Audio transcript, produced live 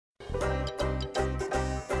Hi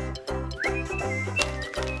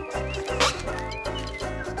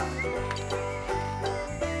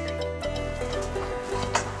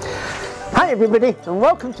everybody, and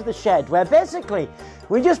welcome to the shed, where basically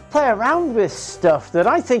we just play around with stuff that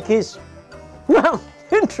I think is, well,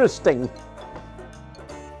 interesting.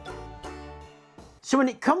 So when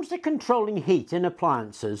it comes to controlling heat in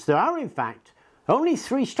appliances, there are in fact only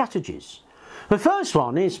three strategies. The first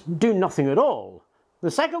one is do nothing at all. The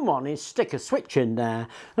second one is stick a switch in there,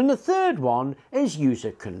 and the third one is use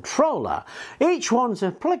a controller. Each one's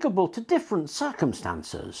applicable to different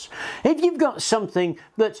circumstances. If you've got something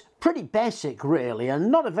that's pretty basic really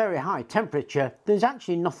and not a very high temperature, there's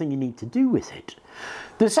actually nothing you need to do with it.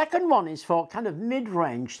 The second one is for kind of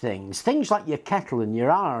mid-range things like your kettle and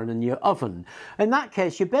your iron and your oven. In that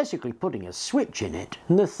case, you're basically putting a switch in it.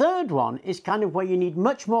 And the third one is kind of where you need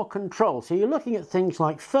much more control. So you're looking at things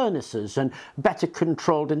like furnaces and better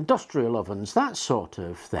controlled industrial ovens, that sort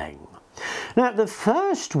of thing. Now, the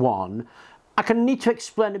first one, I can need to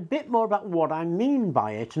explain a bit more about what I mean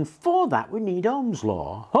by it, and for that we need Ohm's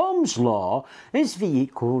law. Ohm's law is V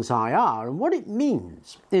equals IR, and what it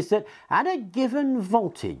means is that at a given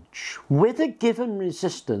voltage with a given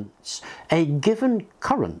resistance, a given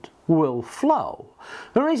current will flow.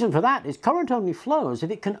 The reason for that is current only flows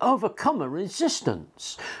if it can overcome a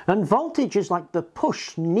resistance, and voltage is like the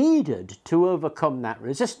push needed to overcome that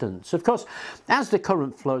resistance. Of course, as the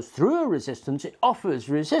current flows through a resistance, it offers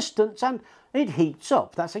resistance and it heats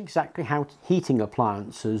up. That's exactly how heating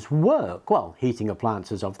appliances work. Well, heating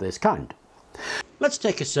appliances of this kind. Let's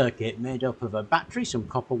take a circuit made up of a battery, some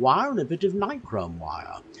copper wire and a bit of nichrome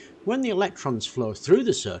wire. When the electrons flow through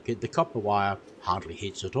the circuit, the copper wire hardly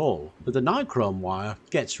heats at all, but the nichrome wire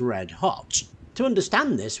gets red hot. To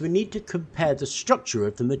understand this, we need to compare the structure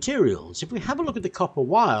of the materials. If we have a look at the copper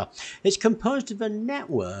wire, it's composed of a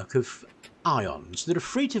network of ions that are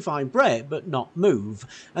free to vibrate but not move,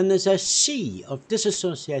 and there's a sea of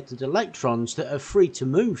dissociated electrons that are free to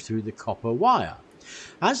move through the copper wire.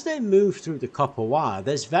 As they move through the copper wire,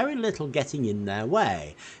 there's very little getting in their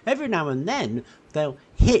way. Every now and then they'll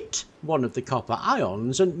hit one of the copper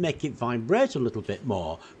ions and make it vibrate a little bit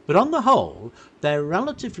more, but on the whole they're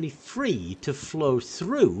relatively free to flow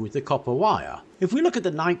through the copper wire. If we look at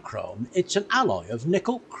the nichrome, it's an alloy of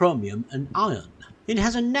nickel, chromium and iron. It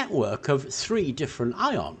has a network of 3 different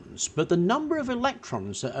ions, but the number of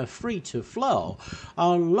electrons that are free to flow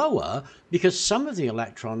are lower because some of the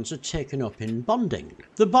electrons are taken up in bonding.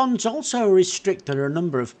 The bonds also restrict the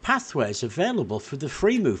number of pathways available for the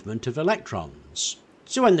free movement of electrons.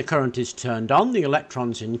 So when the current is turned on, the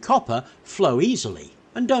electrons in copper flow easily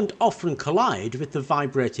and don't often collide with the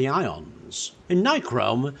vibrating ions. In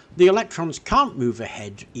nichrome, the electrons can't move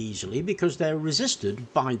ahead easily because they're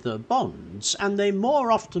resisted by the bonds, and they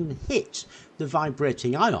more often hit the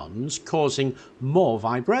vibrating ions, causing more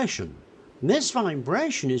vibration. And this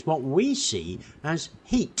vibration is what we see as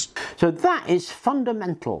heat. So that is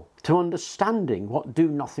fundamental to understanding what do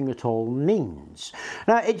nothing at all means.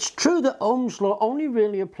 Now, it's true that Ohm's law only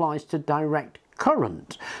really applies to direct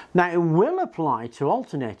current. Now, it will apply to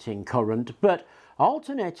alternating current, but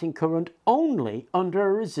alternating current only under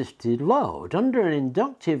a resisted load. Under an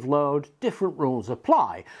inductive load, different rules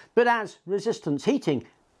apply, but as resistance heating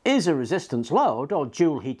is a resistance load, or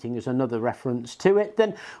joule heating is another reference to it,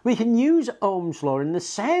 then we can use Ohm's law in the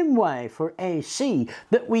same way for AC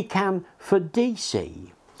that we can for DC.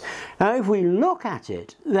 Now, if we look at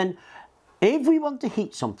it, then if we want to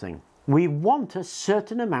heat something, we want a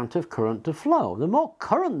certain amount of current to flow. The more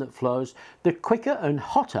current that flows, the quicker and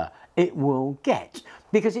hotter it will get,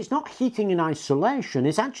 because it's not heating in isolation,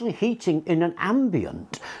 it's actually heating in an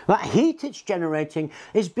ambient. That heat it's generating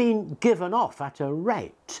is being given off at a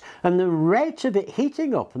rate, and the rate of it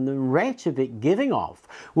heating up and the rate of it giving off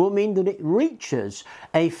will mean that it reaches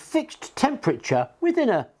a fixed temperature within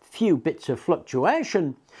a few bits of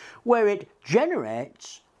fluctuation, where it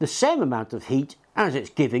generates the same amount of heat as it's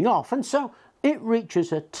giving off, and so it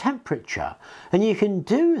reaches a temperature. And you can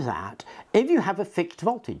do that if you have a fixed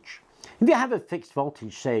voltage. If you have a fixed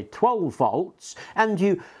voltage, say 12 volts, and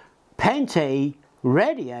you paint a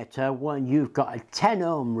radiator where you've got a 10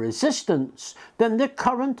 ohm resistance, then the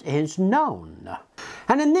current is known.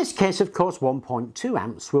 And in this case, of course, 1.2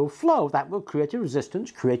 amps will flow. That will create a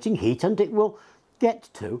resistance, creating heat, and it will get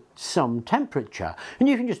to some temperature, and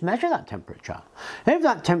you can just measure that temperature. If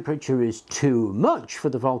that temperature is too much for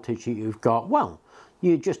the voltage that you've got, well,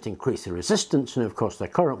 you just increase the resistance, and of course the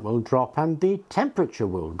current will drop and the temperature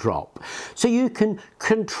will drop. So you can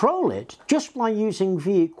control it just by using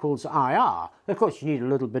V equals IR Of course, you need a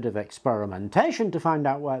little bit of experimentation to find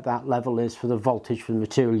out where that level is for the voltage for the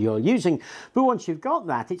material you're using, but once you've got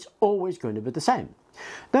that, it's always going to be the same.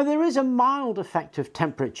 Now, there is a mild effect of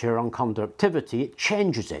temperature on conductivity. It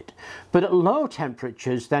changes it, but at low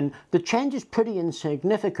temperatures then the change is pretty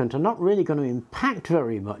insignificant and not really going to impact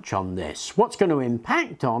very much on this. What's going to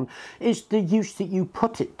impact on is the use that you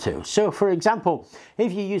put it to. So for example,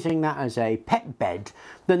 if you're using that as a pet bed,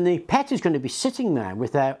 then the pet is going to be sitting there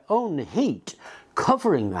with their own heat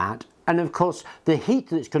covering that, and of course the heat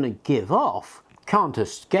that it's going to give off can't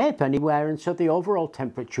escape anywhere, and so the overall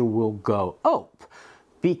temperature will go up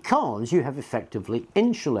because you have effectively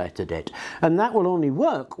insulated it. And that will only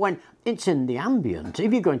work when it's in the ambient.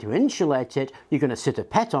 If you're going to insulate it, you're going to sit a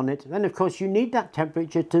pet on it, then of course you need that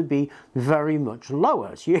temperature to be very much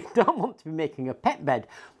lower. So you don't want to be making a pet bed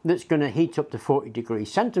that's going to heat up to 40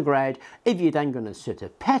 degrees centigrade if you're then going to sit a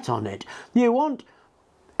pet on it. You want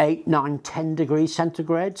 8, 9, 10 degrees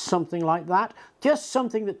centigrade, something like that. Just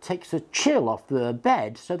something that takes the chill off the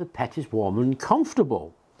bed so the pet is warm and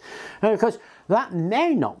comfortable. Because that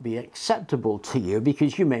may not be acceptable to you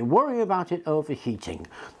because you may worry about it overheating.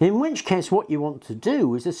 In which case what you want to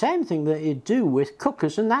do is the same thing that you do with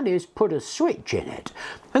cookers, and that is put a switch in it.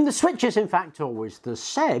 And the switch is in fact always the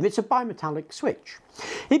same. It's a bimetallic switch.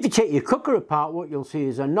 If you take your cooker apart, what you'll see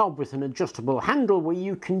is a knob with an adjustable handle where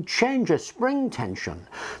you can change a spring tension.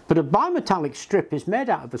 But a bimetallic strip is made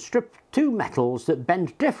out of two metals that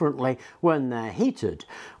bend differently when they're heated.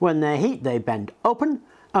 When they're heat, they bend open,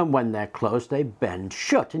 and when they're closed they bend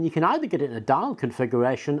shut, and you can either get it in a dial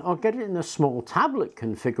configuration or get it in a small tablet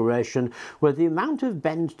configuration where the amount of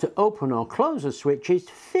bend to open or close a switch is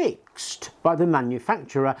fixed by the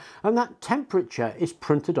manufacturer, and that temperature is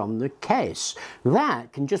printed on the case.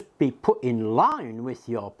 That can just be put in line with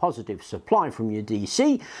your positive supply from your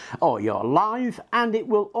DC or your live, and it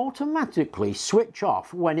will automatically switch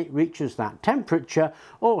off when it reaches that temperature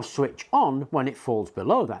or switch on when it falls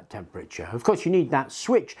below that temperature. Of course you need that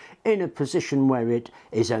switch in a position where it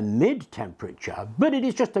is a mid temperature, but it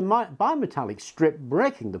is just a bimetallic strip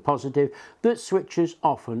breaking the positive that switches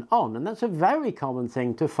off and on, and that's a very common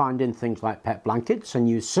thing to find in things like pet blankets, and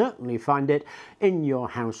you certainly find it in your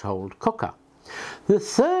household cooker. The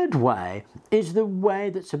third way is the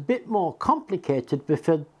way that's a bit more complicated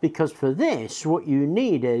because for this what you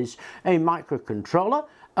need is a microcontroller,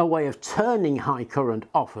 a way of turning high current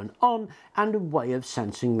off and on, and a way of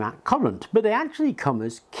sensing that current. But they actually come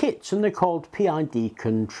as kits, and they're called PID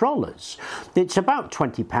controllers. It's about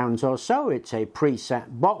 £20 or so. It's a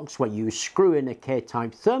preset box where you screw in a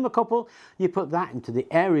K-type thermocouple, you put that into the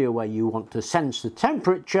area where you want to sense the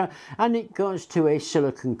temperature, and it goes to a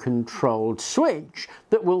silicon controlled switch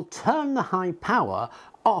that will turn the high power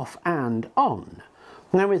off and on.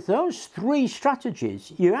 Now with those three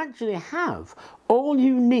strategies, you actually have all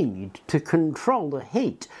you need to control the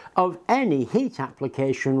heat of any heat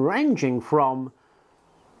application, ranging from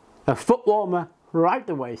a foot warmer right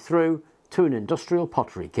the way through to an industrial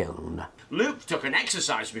pottery kiln. Luke took an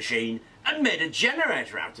exercise machine and made a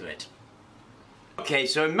generator out of it. Okay,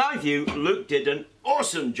 so in my view, Luke did an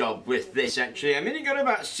awesome job with this actually. I mean, he got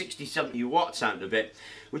about 60-70 watts out of it,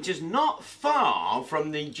 which is not far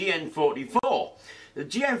from the GN44. The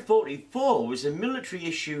GN44 was a military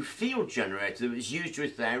issue field generator that was used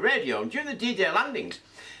with their radio, and during the D-Day landings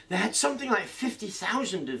they had something like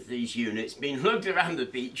 50,000 of these units being lugged around the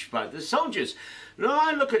beach by the soldiers. Now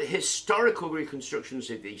I look at historical reconstructions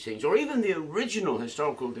of these things, or even the original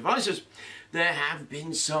historical devices, there have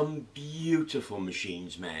been some beautiful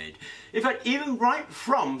machines made. In fact, even right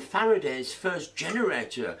from Faraday's first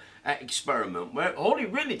generator experiment, where all he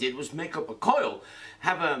really did was make up a coil,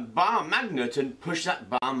 have a bar magnet and push that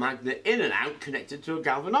bar magnet in and out connected to a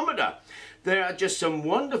galvanometer. There are just some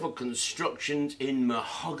wonderful constructions in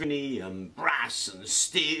mahogany and brass and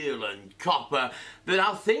steel and copper that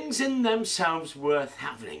are things in themselves worth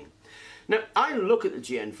having. Now, I look at the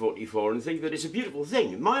GN44 and think that it's a beautiful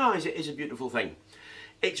thing. In my eyes, it is a beautiful thing.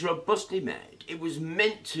 It's robustly made. It was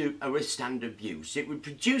meant to withstand abuse. It would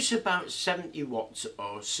produce about 70 watts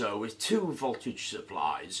or so with 2 voltage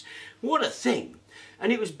supplies. What a thing!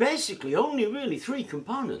 And it was basically only really 3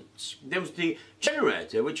 components. There was the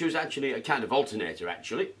generator, which was actually a kind of alternator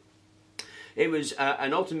actually. It was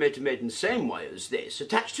an alternator made in the same way as this,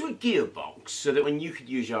 attached to a gearbox so that when you could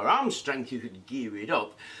use your arm strength you could gear it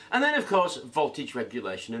up. And then of course voltage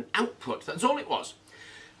regulation and output, that's all it was.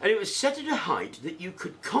 And it was set at a height that you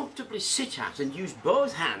could comfortably sit at and use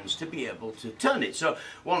both hands to be able to turn it. So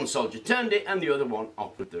one soldier turned it and the other one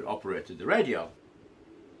operated the radio.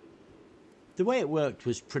 The way it worked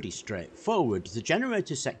was pretty straightforward. The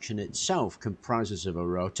generator section itself comprises of a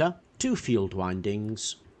rotor, 2 field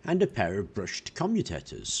windings and a pair of brushed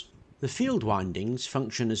commutators. The field windings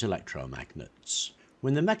function as electromagnets.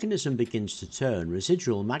 When the mechanism begins to turn,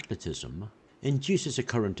 residual magnetism induces a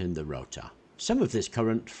current in the rotor. Some of this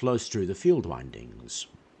current flows through the field windings,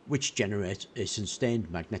 which generate a sustained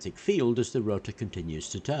magnetic field as the rotor continues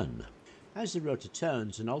to turn. As the rotor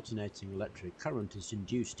turns, an alternating electric current is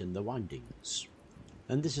induced in the windings,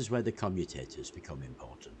 and this is where the commutators become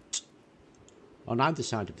important. On either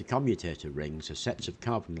side of the commutator rings are sets of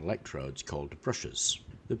carbon electrodes called brushes.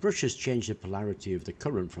 The brushes change the polarity of the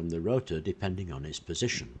current from the rotor depending on its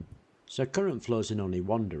position. So current flows in only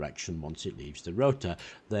one direction once it leaves the rotor.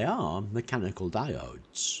 They are mechanical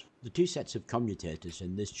diodes. The 2 sets of commutators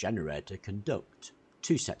in this generator conduct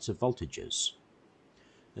 2 sets of voltages.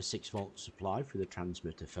 A 6-volt supply for the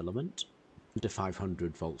transmitter filament and a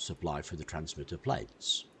 500-volt supply for the transmitter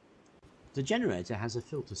plates. The generator has a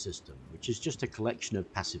filter system, which is just a collection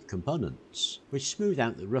of passive components, which smooth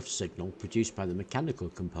out the rough signal produced by the mechanical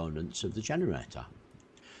components of the generator.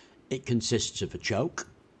 It consists of a choke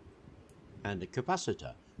and a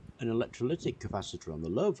capacitor, an electrolytic capacitor on the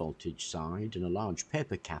low voltage side and a large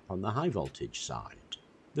paper cap on the high voltage side.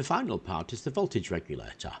 The final part is the voltage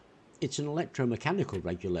regulator. It's an electromechanical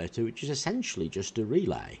regulator which is essentially just a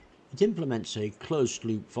relay. It implements a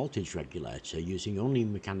closed-loop voltage regulator using only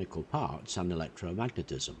mechanical parts and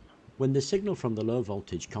electromagnetism. When the signal from the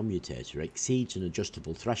low-voltage commutator exceeds an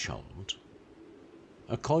adjustable threshold,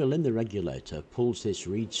 a coil in the regulator pulls this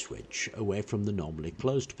reed switch away from the normally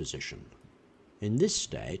closed position. In this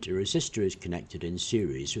state, a resistor is connected in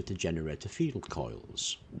series with the generator field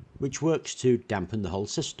coils, which works to dampen the whole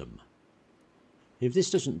system. If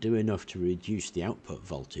this doesn't do enough to reduce the output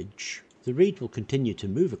voltage, the reed will continue to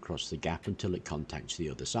move across the gap until it contacts the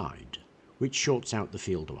other side, which shorts out the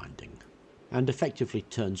field winding, and effectively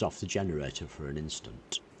turns off the generator for an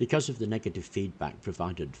instant. Because of the negative feedback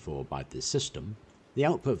provided for by this system, the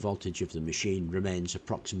output voltage of the machine remains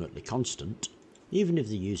approximately constant, even if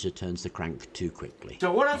the user turns the crank too quickly.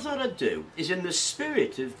 So what I thought I'd do is, in the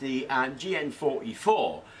spirit of the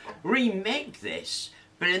GN44, remake this,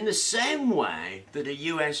 but in the same way that a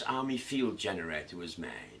US Army field generator was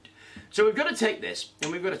made. So we've got to take this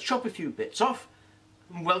and we've got to chop a few bits off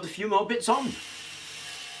and weld a few more bits on.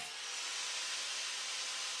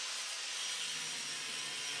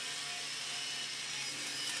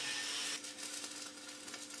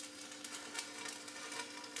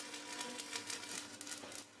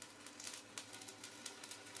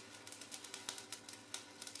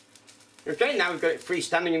 Okay, now we've got it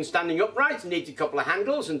freestanding and standing upright. It needs a couple of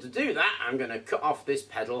handles, and to do that I'm going to cut off this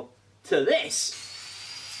pedal to this.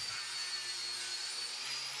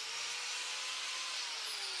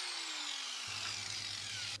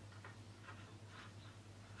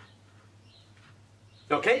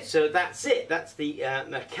 Okay, so that's it. That's the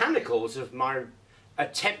mechanicals of my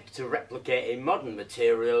attempt to replicate in modern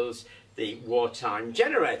materials the wartime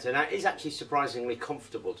generator. Now, it is actually surprisingly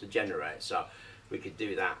comfortable to generate, so we could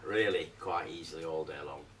do that really quite easily all day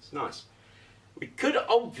long. It's nice. We could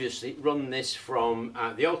obviously run this from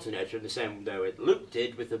the alternator in the same way Luke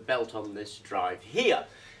did, with the belt on this drive here.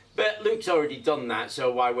 But Luke's already done that,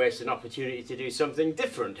 so why waste an opportunity to do something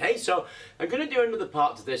different, hey? So I'm going to do another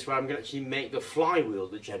part to this where I'm going to actually make the flywheel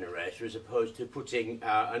the generator as opposed to putting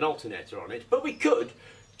an alternator on it. But we could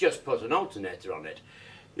just put an alternator on it.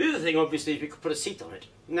 The other thing, obviously, is we could put a seat on it.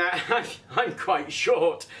 Now, I'm quite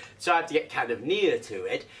short, so I have to get kind of near to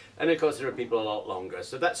it. And of course, there are people a lot longer.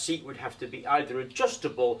 So that seat would have to be either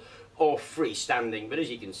adjustable or freestanding. But as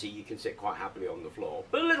you can see, you can sit quite happily on the floor.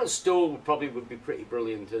 But a little stool probably would be pretty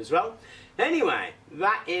brilliant as well. Anyway,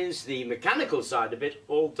 that is the mechanical side of it,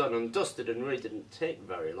 all done and dusted, and really didn't take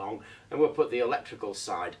very long. And we'll put the electrical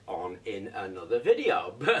side on in another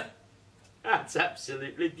video. But that's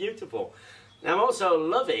absolutely beautiful. I'm also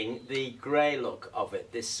loving the grey look of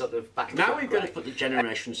it, this sort of back. Now we've got to put the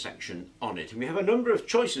generation section on it, and we have a number of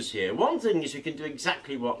choices here. One thing is we can do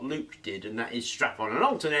exactly what Luke did, and that is strap on an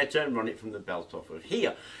alternator and run it from the belt off of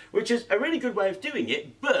here, which is a really good way of doing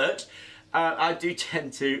it, but I do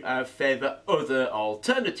tend to favour other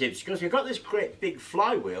alternatives, because we've got this great big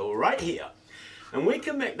flywheel right here. And we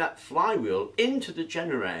can make that flywheel into the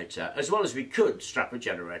generator, as well as we could strap a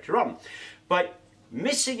generator on. But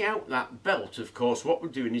missing out that belt, of course, what we're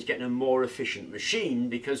doing is getting a more efficient machine,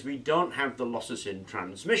 because we don't have the losses in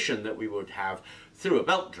transmission that we would have through a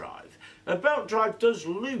belt drive. A belt drive does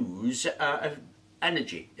lose a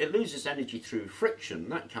energy. It loses energy through friction,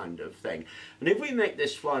 that kind of thing. And if we make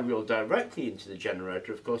this flywheel directly into the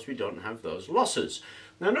generator, of course we don't have those losses.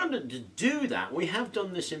 Now in order to do that, we have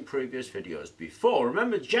done this in previous videos before.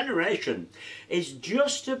 Remember, generation is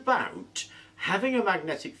just about having a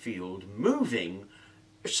magnetic field moving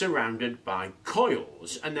surrounded by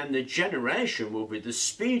coils, and then the generation will be the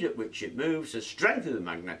speed at which it moves, the strength of the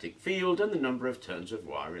magnetic field, and the number of turns of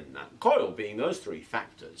wire in that coil, being those three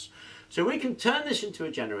factors. So we can turn this into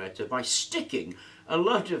a generator by sticking a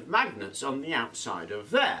lot of magnets on the outside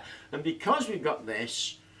of there, and because we've got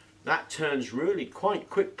this, that turns really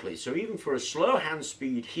quite quickly. So even for a slow hand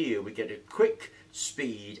speed here, we get a quick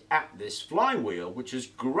speed at this flywheel, which is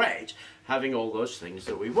great, having all those things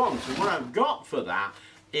that we want. And what I've got for that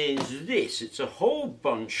is this. It's a whole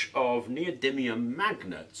bunch of neodymium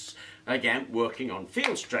magnets, again working on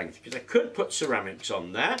field strength, because I could put ceramics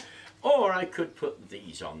on there, or I could put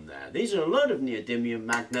these on there. These are a load of neodymium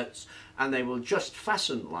magnets, and they will just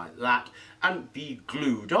fasten like that and be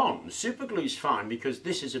glued on. Super glue is fine because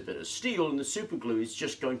this is a bit of steel, and the super glue is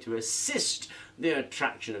just going to assist the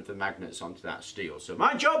attraction of the magnets onto that steel. So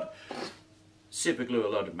my job, super glue a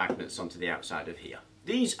load of magnets onto the outside of here.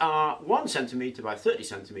 These are 1 centimetre by 30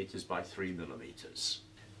 centimetres by 3 millimetres.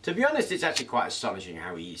 To be honest, it's actually quite astonishing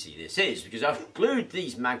how easy this is, because I've glued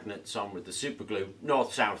these magnets on with the super glue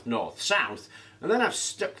north, south, and then I've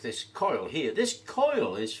stuck this coil here. This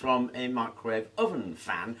coil is from a microwave oven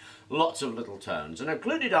fan, lots of little turns, and I've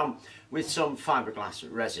glued it on with some fiberglass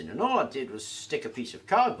resin, and all I did was stick a piece of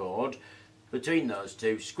cardboard between those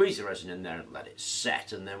two, squeeze the resin in there and let it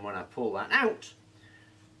set, and then when I pull that out,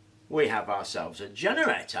 we have ourselves a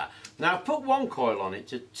generator. Now I've put one coil on it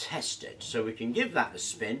to test it, so we can give that a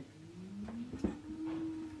spin.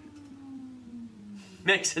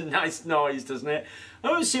 Makes a nice noise, doesn't it?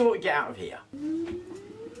 And let's see what we get out of here.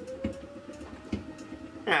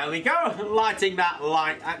 There we go, lighting that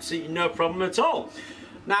light, absolutely no problem at all.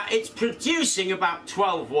 Now it's producing about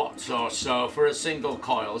 12 watts or so for a single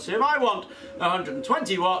coil. So if I want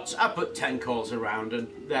 120 watts, I put 10 coils around and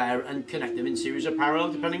there and connect them in series or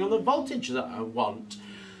parallel depending on the voltage that I want.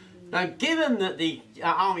 Now given that the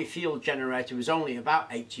Army field generator was only about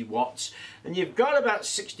 80 watts and you've got about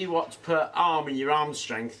 60 watts per arm in your arm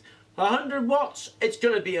strength, 100 watts, it's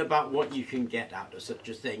going to be about what you can get out of such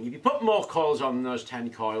a thing. If you put more coils on those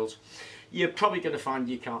 10 coils, you're probably going to find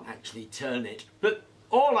you can't actually turn it. But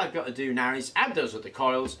all I've got to do now is add those other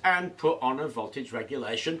coils and put on a voltage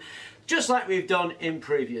regulation, just like we've done in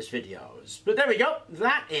previous videos. But there we go,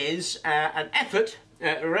 that is an effort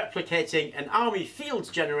replicating an Army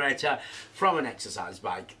field generator from an exercise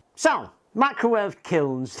bike. So, microwave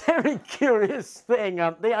kilns, they're a curious thing,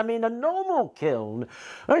 aren't they? I mean, a normal kiln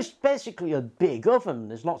is basically a big oven.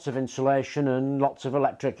 There's lots of insulation and lots of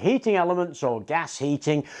electric heating elements or gas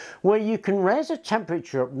heating where you can raise a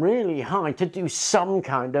temperature up really high to do some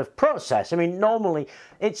kind of process. I mean, normally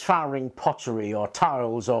it's firing pottery or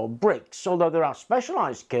tiles or bricks, although there are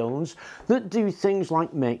specialised kilns that do things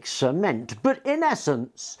like make cement. But in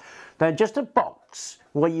essence, they're just a box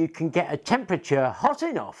where you can get a temperature hot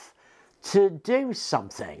enough to do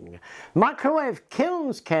something. Microwave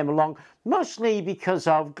kilns came along mostly because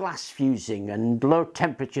of glass fusing and low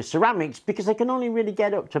temperature ceramics, because they can only really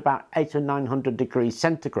get up to about 800 or 900 degrees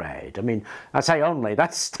centigrade. I mean, I say only,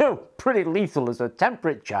 that's still pretty lethal as a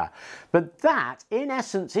temperature. But that, in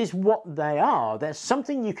essence, is what they are. There's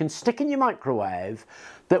something you can stick in your microwave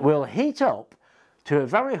that will heat up to a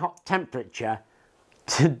very hot temperature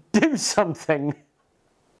to do something.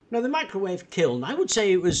 Now, the microwave kiln, I would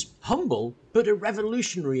say it was humble, but a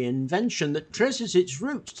revolutionary invention that traces its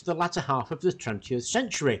roots to the latter half of the 20th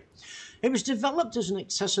century. It was developed as an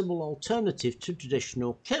accessible alternative to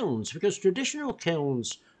traditional kilns, because traditional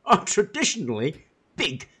kilns are traditionally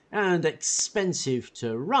big and expensive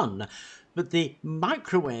to run. But the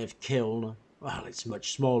microwave kiln, well, it's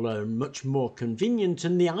much smaller and much more convenient,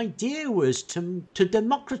 and the idea was to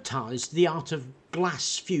democratise the art of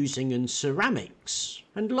glass fusing and ceramics.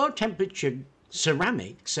 And low temperature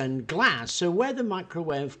ceramics and glass are where the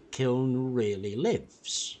microwave kiln really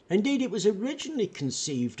lives. Indeed, it was originally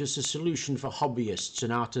conceived as a solution for hobbyists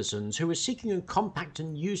and artisans who were seeking a compact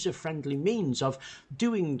and user-friendly means of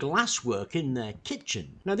doing glasswork in their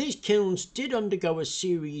kitchen. Now, these kilns did undergo a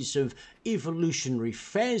series of evolutionary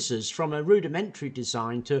phases, from a rudimentary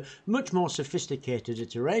design to much more sophisticated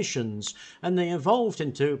iterations, and they evolved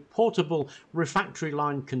into portable refractory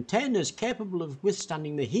line containers capable of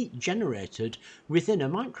withstanding the heat generated within a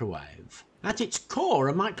microwave. At its core,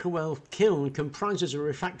 a microwave kiln comprises a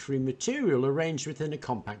refractory material arranged within a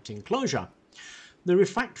compact enclosure. The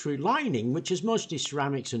refractory lining, which is mostly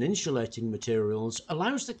ceramics and insulating materials,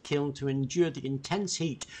 allows the kiln to endure the intense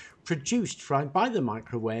heat produced by the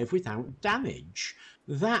microwave without damage.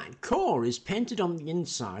 That core is painted on the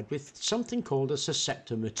inside with something called a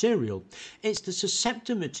susceptor material. It's the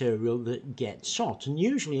susceptor material that gets hot, and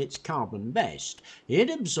usually it's carbon-based.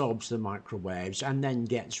 It absorbs the microwaves and then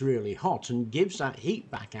gets really hot and gives that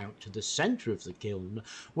heat back out to the centre of the kiln,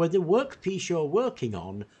 where the workpiece you're working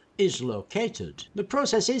on is located. The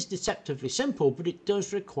process is deceptively simple, but it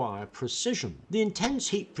does require precision. The intense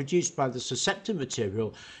heat produced by the susceptor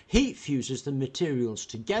material heat fuses the materials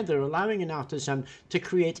together, allowing an artisan to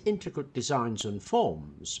create intricate designs and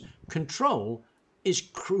forms. Control is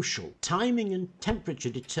crucial. Timing and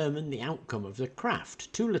temperature determine the outcome of the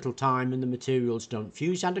craft. Too little time and the materials don't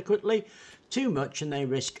fuse adequately. Too much and they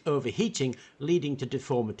risk overheating, leading to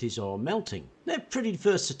deformities or melting. They're pretty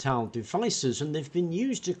versatile devices, and they've been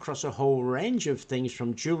used across a whole range of things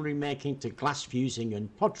from jewellery making to glass fusing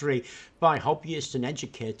and pottery by hobbyists and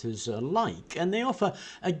educators alike, and they offer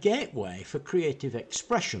a gateway for creative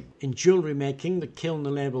expression. In jewellery making, the kiln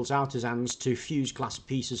enables artisans to fuse glass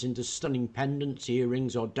pieces into stunning pendants,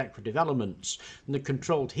 earrings or decorative elements, and the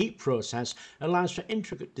controlled heat process allows for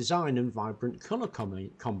intricate design and vibrant colour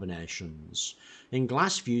combinations. In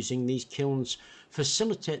glass fusing, these kilns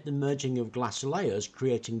facilitate the merging of glass layers,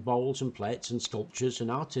 creating bowls and plates and sculptures, and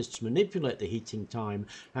artists manipulate the heating time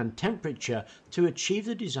and temperature to achieve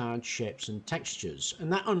the desired shapes and textures,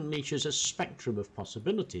 and that unleashes a spectrum of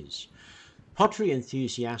possibilities. Pottery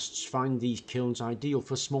enthusiasts find these kilns ideal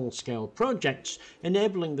for small-scale projects,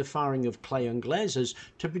 enabling the firing of clay and glazes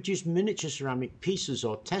to produce miniature ceramic pieces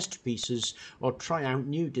or test pieces or try out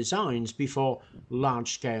new designs before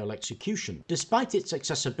large-scale execution. Despite its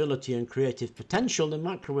accessibility and creative potential, the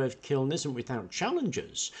microwave kiln isn't without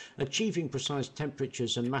challenges. Achieving precise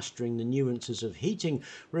temperatures and mastering the nuances of heating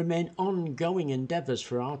remain ongoing endeavours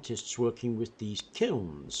for artists working with these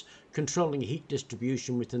kilns. Controlling heat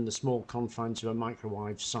distribution within the small confines of a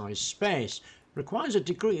microwave-sized space requires a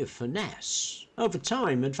degree of finesse. Over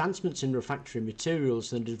time, advancements in refractory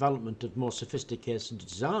materials and the development of more sophisticated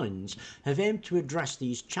designs have aimed to address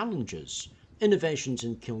these challenges. Innovations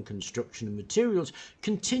in kiln construction and materials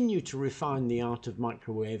continue to refine the art of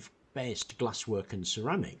microwave-based glasswork and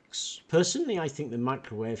ceramics. Personally, I think the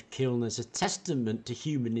microwave kiln is a testament to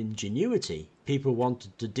human ingenuity. People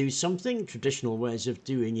wanted to do something, traditional ways of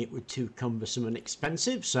doing it were too cumbersome and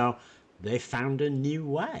expensive, so they found a new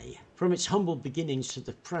way. From its humble beginnings to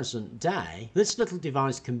the present day, this little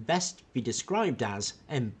device can best be described as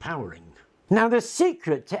empowering. Now, the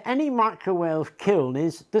secret to any microwave kiln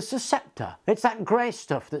is the susceptor. It's that grey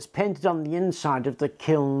stuff that's painted on the inside of the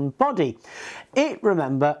kiln body. It,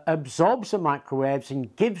 remember, absorbs the microwaves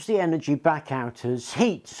and gives the energy back out as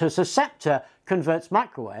heat. So susceptor converts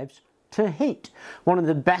microwaves to heat. One of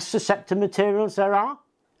the best susceptor materials there are?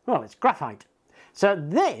 Well, it's graphite. So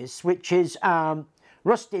this, which is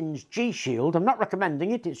Rustin's G-Shield, I'm not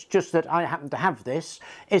recommending it, it's just that I happen to have this,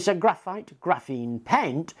 is a graphite graphene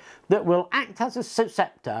paint that will act as a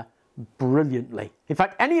susceptor brilliantly. In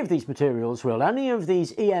fact, any of these materials will. Any of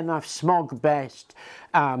these EMF smog-based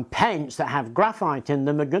paints that have graphite in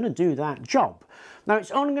them are going to do that job. Now,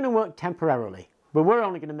 it's only going to work temporarily, but we're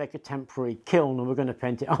only going to make a temporary kiln and we're going to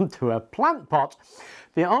paint it onto a plant pot.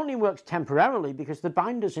 It only works temporarily because the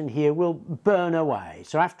binders in here will burn away.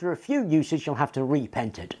 So after a few uses, you'll have to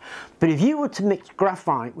repaint it. But if you were to mix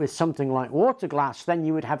graphite with something like water glass, then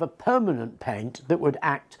you would have a permanent paint that would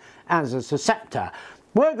act as a susceptor.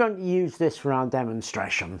 We're going to use this for our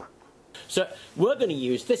demonstration. So we're going to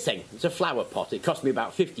use this thing. It's a flower pot. It cost me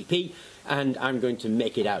about 50p, and I'm going to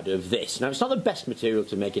make it out of this. Now, it's not the best material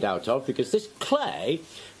to make it out of because this clay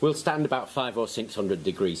will stand about 500 or 600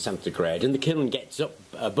 degrees centigrade, and the kiln gets up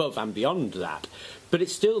above and beyond that. But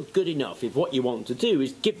it's still good enough if what you want to do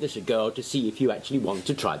is give this a go to see if you actually want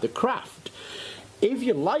to try the craft. If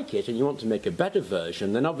you like it and you want to make a better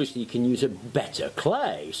version, then obviously you can use a better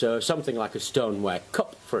clay. So something like a stoneware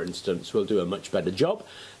cup, for instance, will do a much better job.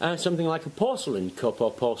 Something like a porcelain cup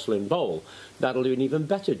or porcelain bowl, that'll do an even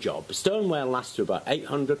better job. Stoneware lasts to about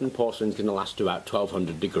 800 and porcelain's going to last to about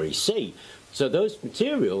 1200 degrees C. So those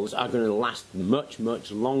materials are going to last much,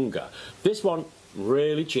 much longer. This one,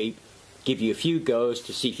 really cheap. Give you a few goes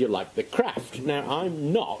to see if you like the craft. Now,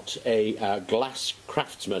 I'm not a glass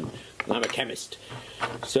craftsman. I'm a chemist.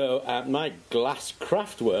 So my glass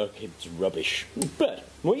craft work is rubbish. But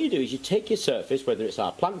what you do is you take your surface, whether it's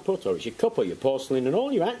our plant pot or it's your cup or your porcelain, and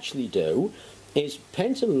all you actually do is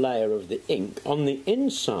paint a layer of the ink on the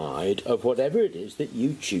inside of whatever it is that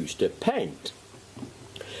you choose to paint.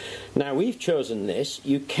 Now we've chosen this.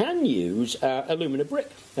 You can use alumina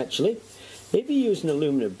brick, actually. If you use an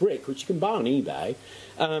alumina brick, which you can buy on eBay,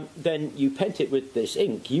 then you paint it with this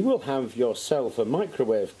ink, you will have yourself a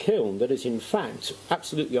microwave kiln that is in fact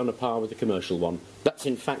absolutely on a par with the commercial one. That's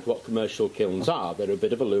in fact what commercial kilns are. They're a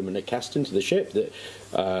bit of alumina cast into the shape,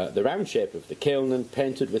 the round shape of the kiln, and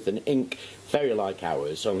painted with an ink very like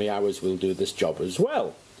ours, only ours will do this job as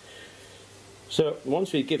well. So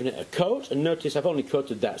once we've given it a coat, and notice I've only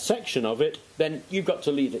coated that section of it, then you've got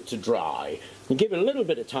to leave it to dry. And give it a little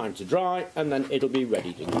bit of time to dry, and then it'll be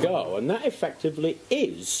ready to go. And that effectively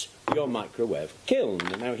is your microwave kiln.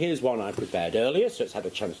 Now here's one I prepared earlier, so it's had a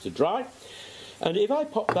chance to dry. And if I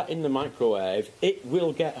pop that in the microwave, it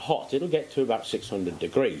will get hot. It'll get to about 600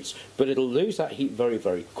 degrees, but it'll lose that heat very,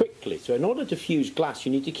 very quickly. So in order to fuse glass,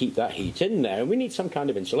 you need to keep that heat in there, and we need some kind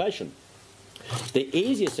of insulation. The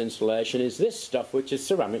easiest insulation is this stuff, which is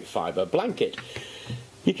ceramic fibre blanket.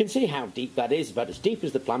 You can see how deep that is, about as deep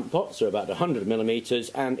as the plant pot, so about 100 millimetres,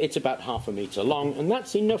 and it's about ½ a metre long, and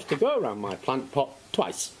that's enough to go around my plant pot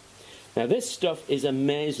twice. Now this stuff is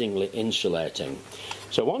amazingly insulating.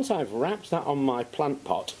 So once I've wrapped that on my plant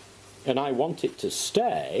pot, and I want it to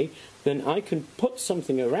stay, then I can put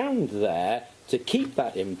something around there to keep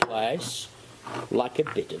that in place, like a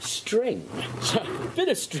bit of string. So a bit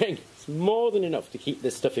of string is more than enough to keep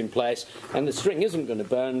this stuff in place, and the string isn't going to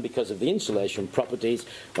burn because of the insulation properties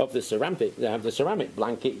of the ceramic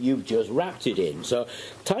blanket you've just wrapped it in. So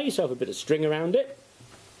tie yourself a bit of string around it.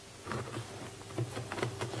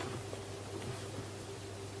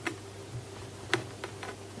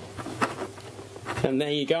 And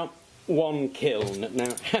there you go, one kiln.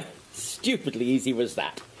 Now, how stupidly easy was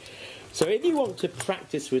that? So if you want to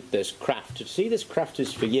practice with this craft, to see this craft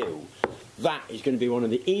is for you, that is going to be one of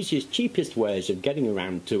the easiest, cheapest ways of getting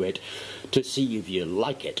around to it, to see if you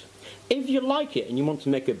like it. If you like it and you want to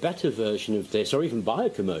make a better version of this, or even buy a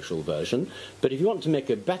commercial version, but if you want to make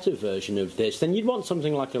a better version of this, then you'd want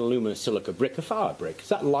something like an alumina silica brick, a fire brick. It's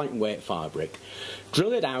that lightweight fire brick.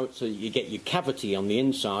 Drill it out so that you get your cavity on the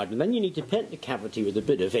inside, and then you need to paint the cavity with a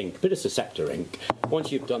bit of ink, a bit of Susceptor ink.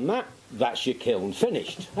 Once you've done that, that's your kiln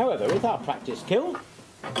finished. However, with our practice kiln,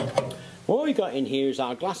 what we've got in here is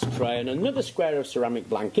our glass tray and another square of ceramic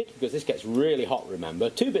blanket, because this gets really hot, remember,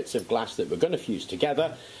 2 bits of glass that we're going to fuse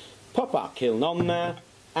together. Pop our kiln on there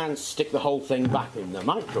and stick the whole thing back in the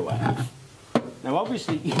microwave. Now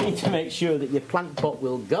obviously you need to make sure that your plant pot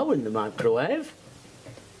will go in the microwave,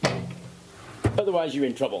 otherwise you're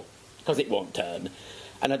in trouble, because it won't turn.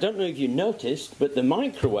 And I don't know if you noticed, but the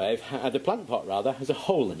microwave, the plant pot rather, has a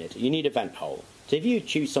hole in it. You need a vent hole. So if you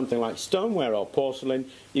choose something like stoneware or porcelain,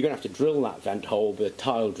 you're going to have to drill that vent hole, but a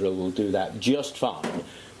tile drill will do that just fine.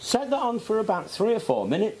 Set that on for about 3 or 4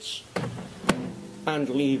 minutes and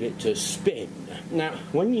leave it to spin. Now,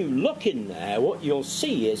 when you look in there, what you'll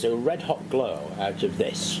see is a red hot glow out of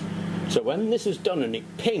this. So when this is done and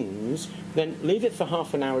it pings, then leave it for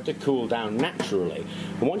 ½ an hour to cool down naturally.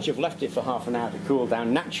 And once you've left it for ½ an hour to cool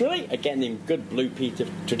down naturally, again in good Blue Peter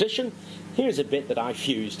tradition, here's a bit that I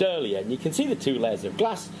fused earlier, and you can see the 2 layers of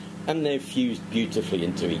glass, and they've fused beautifully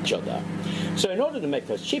into each other. So in order to make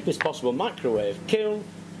the cheapest possible microwave kiln,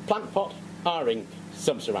 plant pot, our ink,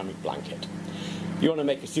 some ceramic blanket. You want to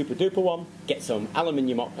make a super duper one, get some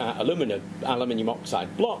aluminium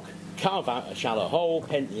oxide block, carve out a shallow hole,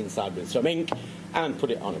 paint the inside with some ink, and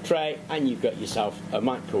put it on a tray, and you've got yourself a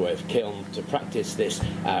microwave kiln to practice this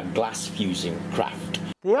glass fusing craft.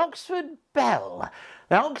 The Oxford Bell.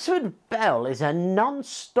 The Oxford Bell is a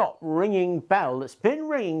non-stop ringing bell that's been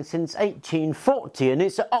ringing since 1840, and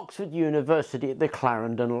it's at Oxford University at the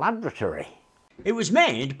Clarendon Laboratory. It was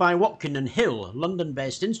made by Watkin and Hill,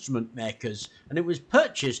 London-based instrument makers, and it was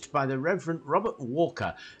purchased by the Reverend Robert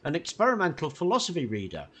Walker, an experimental philosophy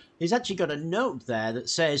reader. He's actually got a note there that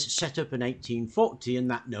says set up in 1840, and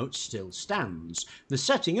that note still stands. The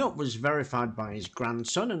setting up was verified by his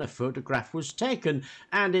grandson, and a photograph was taken,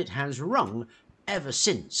 and it has rung ever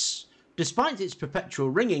since. Despite its perpetual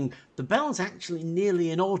ringing, the bell's actually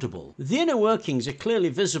nearly inaudible. The inner workings are clearly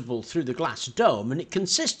visible through the glass dome, and it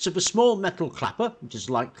consists of a small metal clapper, which is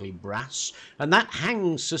likely brass, and that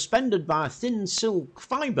hangs suspended by a thin silk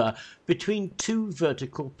fibre between 2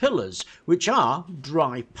 vertical pillars, which are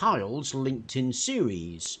dry piles linked in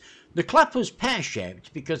series. The clapper's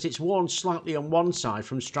pear-shaped because it's worn slightly on one side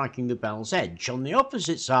from striking the bell's edge. On the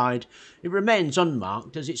opposite side, it remains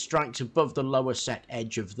unmarked as it strikes above the lower set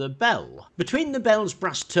edge of the bell. Between the bell's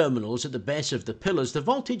brass terminals at the base of the pillars, the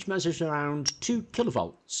voltage measures around 2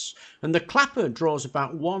 kilovolts, and the clapper draws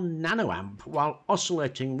about 1 nanoamp while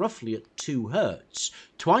oscillating roughly at 2 Hz.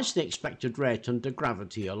 twice the expected rate under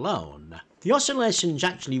gravity alone. The oscillations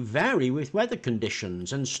actually vary with weather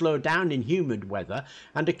conditions and slow down in humid weather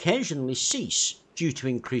and occasionally cease due to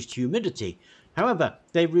increased humidity. However,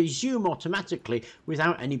 they resume automatically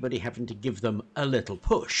without anybody having to give them a little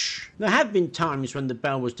push. There have been times when the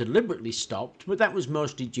bell was deliberately stopped, but that was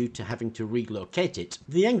mostly due to having to relocate it.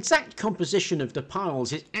 The exact composition of the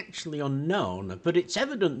piles is actually unknown, but it's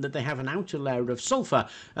evident that they have an outer layer of sulfur,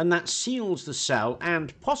 and that seals the cell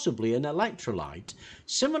and possibly an electrolyte.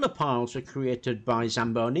 Similar piles were created by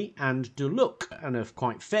Zamboni and Duluc, and are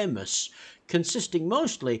quite famous, consisting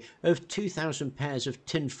mostly of 2,000 pairs of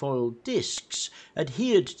tinfoil discs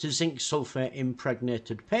adhered to zinc-sulfur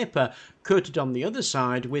impregnated paper coated on the other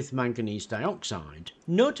side with manganese dioxide.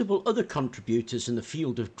 Notable other contributors in the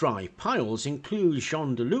field of dry piles include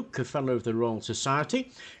Jean Duluc, a Fellow of the Royal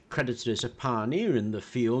Society, credited as a pioneer in the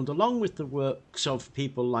field, along with the works of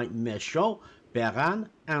people like Michaud, Beran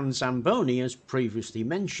and Zamboni, as previously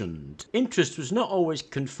mentioned. Interest was not always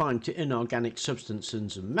confined to inorganic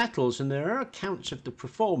substances and metals, and there are accounts of the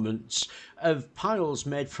performance of piles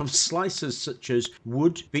made from slices such as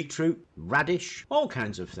wood, beetroot, radish, all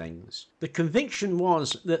kinds of things. The conviction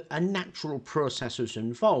was that a natural process was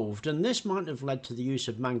involved, and this might have led to the use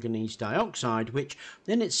of manganese dioxide, which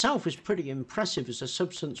in itself is pretty impressive as a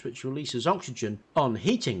substance which releases oxygen on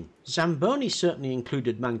heating. Zamboni certainly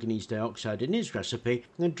included manganese dioxide in his recipe.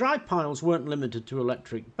 The dry piles weren't limited to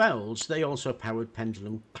electric bells, they also powered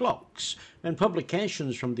pendulum clocks, and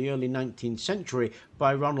publications from the early 19th century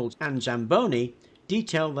by Ronald and Zamboni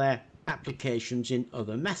detail their applications in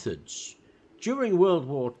other methods. During World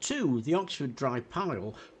War II, the Oxford dry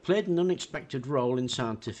pile played an unexpected role in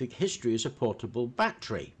scientific history as a portable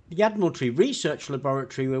battery. The Admiralty Research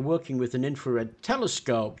Laboratory were working with an infrared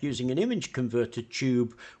telescope using an image converter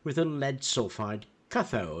tube with a lead sulfide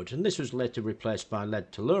cathode, and this was later replaced by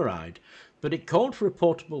lead telluride, but it called for a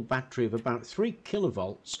portable battery of about 3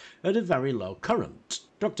 kilovolts at a very low current.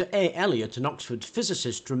 Dr. A. Elliot, an Oxford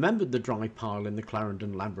physicist, remembered the dry pile in the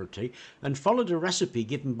Clarendon laboratory and followed a recipe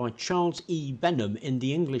given by Charles E. Benham in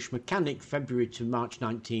the English Mechanic February to March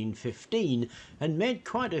 1915 and made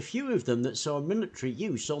quite a few of them that saw military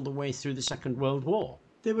use all the way through the Second World War.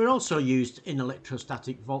 They were also used in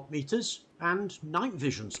electrostatic voltmeters and night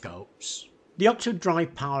vision scopes. The Oxford dry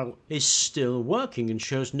pile is still working and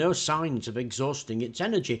shows no signs of exhausting its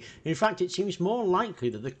energy. In fact, it seems more likely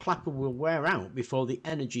that the clapper will wear out before the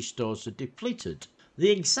energy stores are depleted.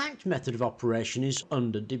 The exact method of operation is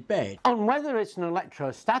under debate on whether it's an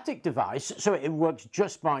electrostatic device, so it works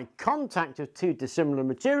just by contact of two dissimilar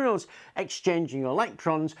materials exchanging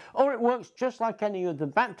electrons, or it works just like any other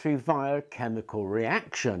battery via chemical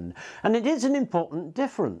reaction. And it is an important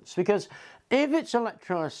difference, because if it's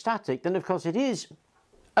electrostatic, then of course it is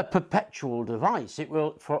a perpetual device. It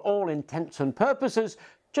will, for all intents and purposes,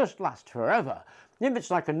 just last forever. If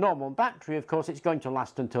it's like a normal battery, of course, it's going to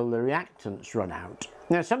last until the reactants run out.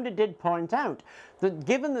 Now, somebody did point out that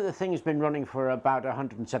given that the thing's been running for about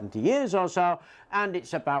 170 years or so, and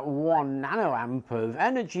it's about 1 nanoamp of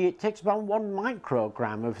energy, it takes about 1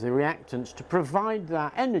 microgram of the reactants to provide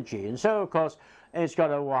that energy. And so, of course, it's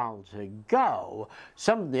got a while to go.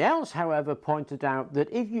 Somebody else, however, pointed out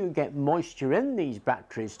that if you get moisture in these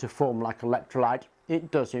batteries to form like electrolyte, it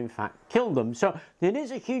does in fact kill them. So there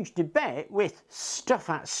is a huge debate with stuff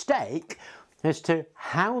at stake as to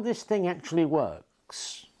how this thing actually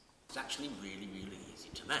works. It's actually really easy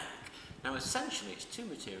to make. Now essentially it's two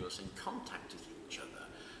materials in contact with each other.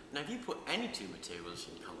 Now if you put any two materials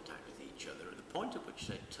in contact with each other, at the point at which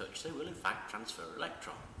they touch, they will in fact transfer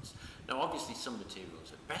electrons. Now obviously some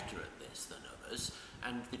materials are better at this than others,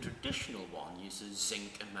 and the traditional one uses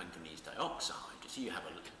zinc and manganese dioxide. So you have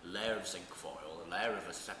a layer of zinc foil, a layer of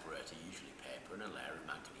a separator, usually paper, and a layer of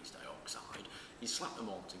manganese dioxide. You slap them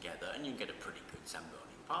all together and you get a pretty good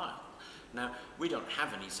Zamboni pile. Now, we don't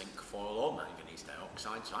have any zinc foil or manganese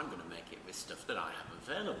dioxide, so I'm going to make it with stuff that I have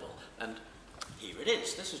available. And here it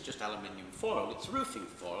is. This is just aluminium foil. It's roofing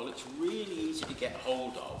foil. It's really easy to get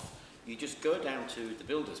hold of. You just go down to the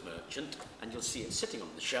builder's merchant and you'll see it sitting on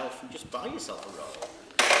the shelf, and just buy yourself a roll.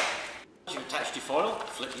 As you attach your foil,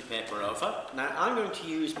 flip your paper over. Now I'm going to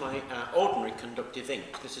use my ordinary conductive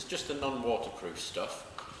ink. This is just the non-waterproof stuff,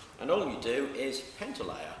 and all you do is paint a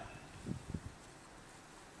layer.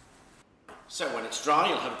 So when it's dry,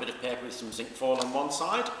 you'll have a bit of paper with some zinc foil on one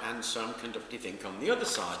side and some conductive ink on the other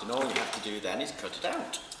side, and all you have to do then is cut it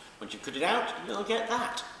out. Once you cut it out, you'll get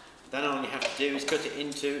that. Then all you have to do is cut it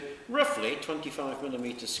into roughly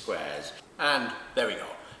 25mm squares. And there we go.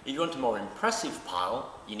 If you want a more impressive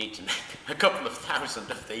pile, you need to make a couple of thousand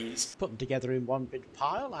of these. Put them together in one big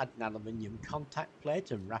pile, add an aluminium contact plate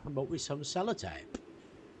and wrap them up with some sellotape.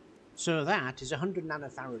 So that is a 100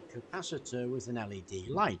 nanofarad capacitor with an LED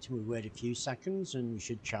light. We wait a few seconds and you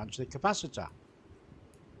should charge the capacitor.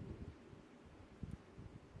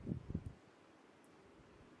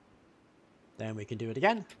 Then we can do it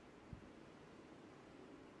again.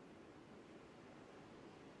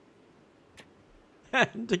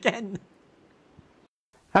 And again.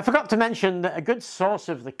 I forgot to mention that a good source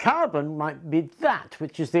of the carbon might be that,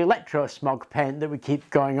 which is the electrosmog paint that we keep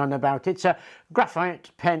going on about. It's a graphite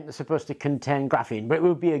paint that's supposed to contain graphene, but it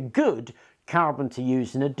would be a good carbon to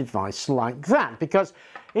use in a device like that, because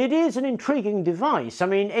it is an intriguing device. I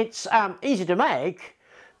mean, it's easy to make,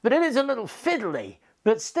 but it is a little fiddly.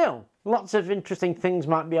 But still, lots of interesting things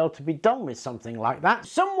might be able to be done with something like that.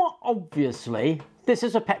 Somewhat obviously, this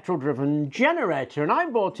is a petrol-driven generator, and I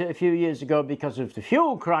bought it a few years ago because of the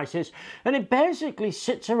fuel crisis, and it basically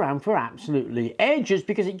sits around for absolutely ages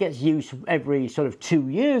because it gets used every sort of 2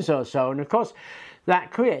 years or so, and of course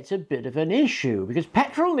that creates a bit of an issue because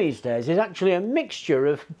petrol these days is actually a mixture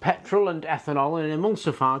of petrol and ethanol and an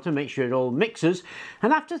emulsifier to make sure it all mixes,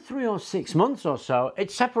 and after 3 or 6 months or so it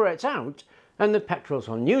separates out and the petrol's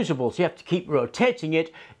unusable, so you have to keep rotating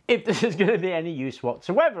it if this is going to be any use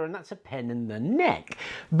whatsoever, and that's a pain in the neck.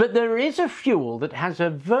 But there is a fuel that has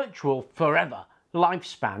a virtual forever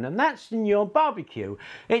lifespan, and that's in your barbecue.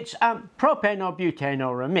 It's propane or butane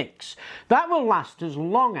or a mix. That will last as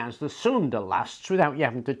long as the cylinder lasts without you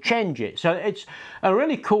having to change it. So it's a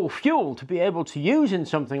really cool fuel to be able to use in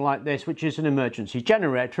something like this, which is an emergency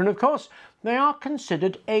generator, and of course they are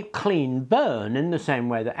considered a clean burn in the same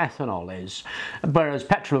way that ethanol is, whereas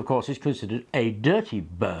petrol of course is considered a dirty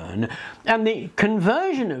burn. And the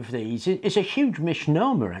conversion of these is a huge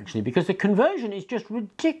misnomer actually, because the conversion is just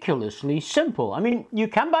ridiculously simple. I mean, you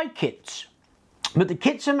can buy kits, but the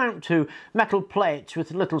kits amount to metal plates with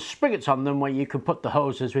little spigots on them where you can put the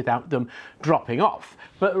hoses without them dropping off.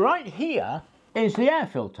 But right here is the air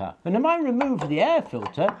filter, and if I remove the air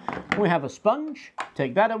filter we have a sponge,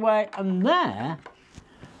 take that away, and there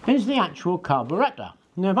is the actual carburettor.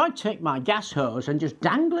 Now if I take my gas hose and just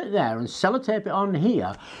dangle it there and sellotape it on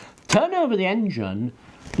here, turn over the engine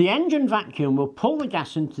vacuum will pull the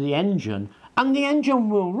gas into the engine and the engine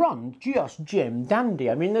will run just Jim dandy.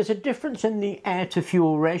 I mean, there's a difference in the air to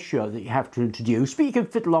fuel ratio that you have to introduce, but you can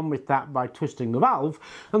fiddle on with that by twisting the valve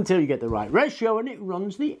until you get the right ratio and it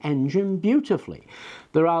runs the engine beautifully.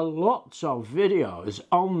 There are lots of videos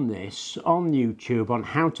on this on YouTube on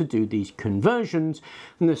how to do these conversions,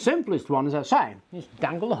 and the simplest one, as I say, is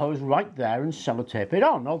dangle the hose right there and sellotape it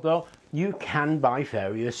on, although you can buy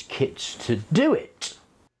various kits to do it.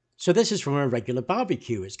 So this is from a regular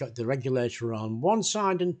barbecue. It's got the regulator on one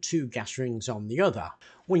side and 2 gas rings on the other.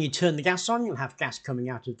 When you turn the gas on, you'll have gas coming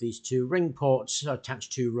out of these 2 ring ports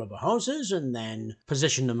attached to rubber hoses, and then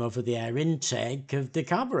position them over the air intake of the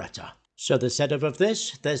carburetor. So the setup of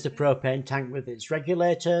this, there's the propane tank with its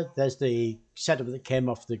regulator, there's the setup that came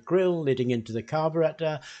off the grill leading into the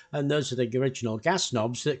carburetor, and those are the original gas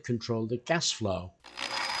knobs that control the gas flow.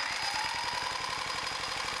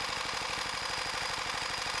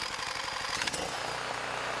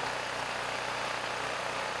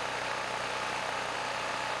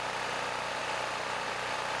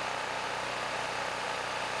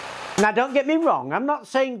 Now don't get me wrong, I'm not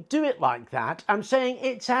saying do it like that, I'm saying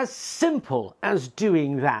it's as simple as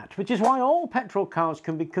doing that, which is why all petrol cars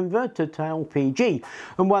can be converted to LPG,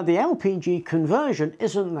 and why the LPG conversion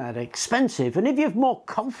isn't that expensive. And if you're more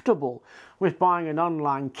comfortable with buying an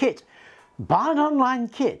online kit, buy an online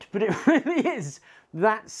kit, but it really is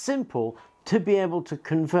that simple to be able to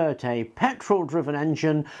convert a petrol-driven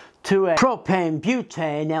engine to a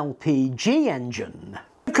propane-butane LPG engine.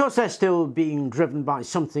 Of course, they're still being driven by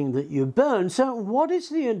something that you burn, so what is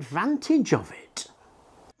the advantage of it?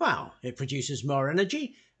 Well, it produces more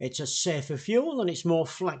energy, it's a safer fuel, and it's more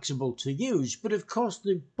flexible to use. But of course,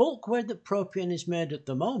 the bulk way that propane is made at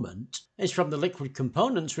the moment is from the liquid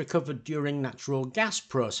components recovered during natural gas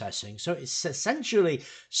processing. So it's essentially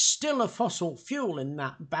still a fossil fuel in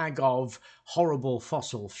that bag of horrible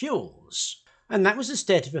fossil fuels. And that was the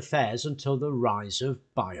state of affairs until the rise of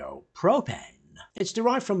biopropane. It's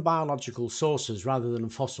derived from biological sources rather than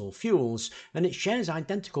fossil fuels, and it shares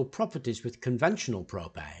identical properties with conventional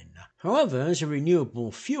propane. However, as a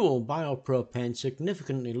renewable fuel, biopropane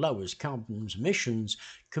significantly lowers carbon emissions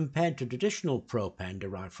compared to traditional propane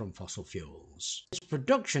derived from fossil fuels. Its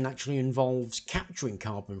production actually involves capturing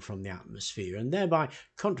carbon from the atmosphere and thereby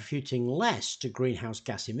contributing less to greenhouse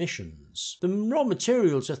gas emissions. The raw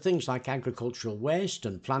materials are things like agricultural waste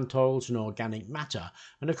and plant oils and organic matter,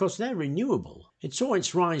 and of course they're renewable. It saw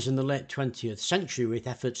its rise in the late 20th century with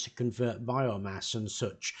efforts to convert biomass and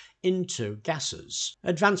such into gases.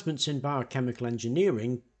 Advancements in biochemical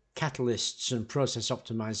engineering, catalysts and process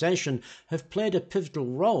optimization have played a pivotal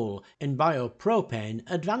role in biopropane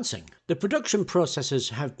advancing. The production processes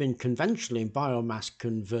have been conventionally biomass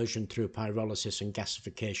conversion through pyrolysis and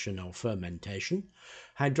gasification or fermentation,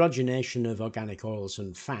 hydrogenation of organic oils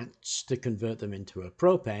and fats to convert them into a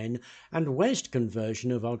propane, and waste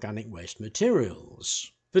conversion of organic waste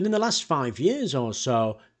materials. But in the last 5 years or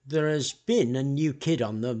so, there has been a new kid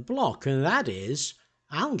on the block, and that is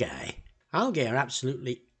algae. Algae are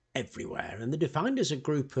absolutely everywhere, and they're defined as a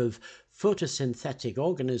group of photosynthetic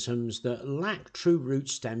organisms that lack true root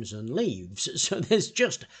stems and leaves, so there's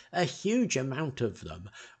just a huge amount of them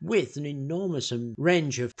with an enormous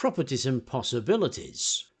range of properties and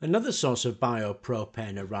possibilities. Another source of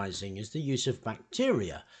biopropane arising is the use of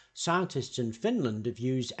bacteria. Scientists in Finland have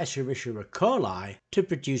used Escherichia coli to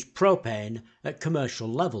produce propane at commercial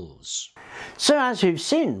levels. So as we've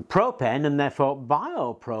seen, propane, and therefore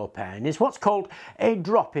biopropane, is what's called a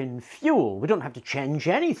drop-in fuel. We don't have to change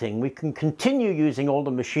anything. We can continue using all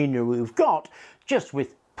the machinery we've got just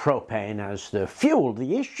with propane as the fuel.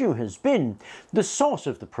 The issue has been the source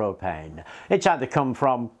of the propane. It's either come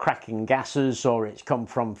from cracking gases or it's come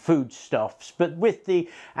from foodstuffs, but with the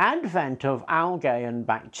advent of algae and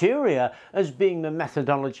bacteria as being the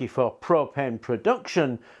methodology for propane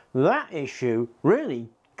production, that issue really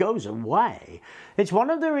goes away. It's one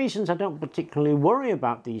of the reasons I don't particularly worry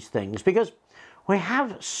about these things, because we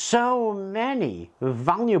have so many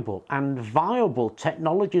valuable and viable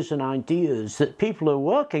technologies and ideas that people are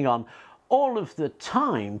working on all of the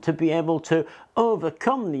time to be able to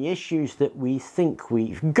overcome the issues that we think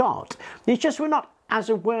we've got. It's just we're not as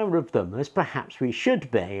aware of them as perhaps we should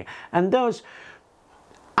be. And those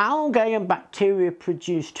algae and bacteria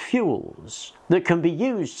produced fuels that can be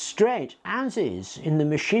used straight as is in the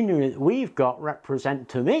machinery that we've got represent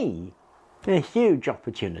to me a huge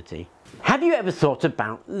opportunity. Have you ever thought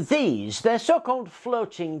about these? They're so-called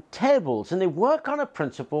floating tables, and they work on a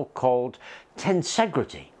principle called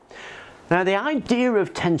tensegrity. Now, the idea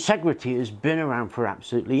of tensegrity has been around for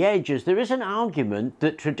absolutely ages. There is an argument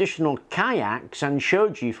that traditional kayaks and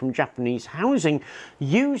shoji from Japanese housing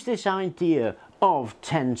use this idea of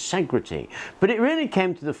tensegrity, but it really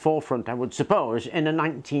came to the forefront, I would suppose, in a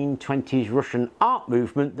 1920s Russian art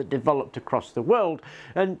movement that developed across the world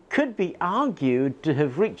and could be argued to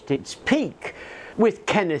have reached its peak with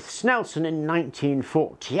Kenneth Snelson in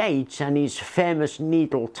 1948 and his famous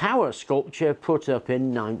Needle Tower sculpture put up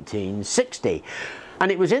in 1960.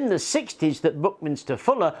 And it was in the 60s that Buckminster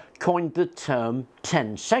Fuller coined the term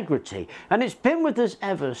tensegrity, and it's been with us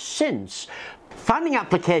ever since. Finding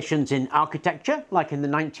applications in architecture, like in the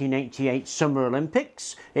 1988 Summer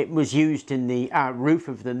Olympics. It was used in the roof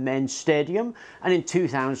of the main stadium, and in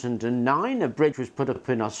 2009 a bridge was put up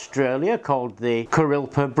in Australia called the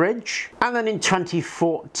Kurilpa Bridge. And then in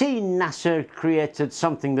 2014 NASA created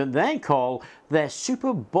something that they call their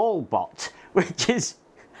Super Ball Bot, which is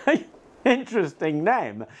interesting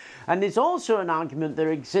name. And there's also an argument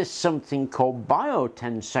there exists something called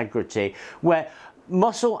biotensegrity, where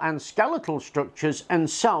muscle and skeletal structures and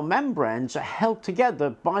cell membranes are held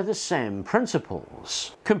together by the same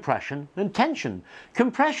principles. Compression and tension.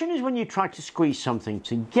 Compression is when you try to squeeze something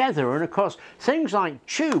together, and of course things like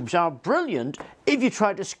tubes are brilliant if you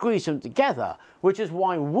try to squeeze them together, which is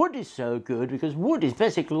why wood is so good, because wood is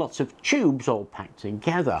basically lots of tubes all packed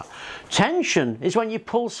together. Tension is when you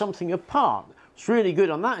pull something apart. What's really good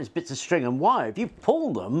on that is bits of string and wire. If you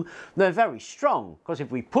pull them, they're very strong, because if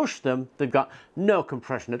we push them, they've got no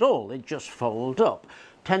compression at all. They just fold up.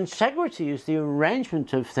 Tensegrity is the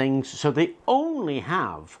arrangement of things so they only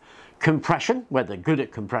have compression, where they're good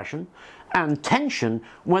at compression, and tension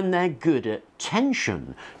when they're good at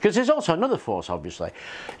tension. Because there's also another force, obviously.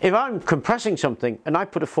 If I'm compressing something and I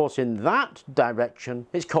put a force in that direction,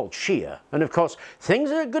 it's called shear. And of course, things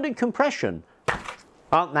that are good at compression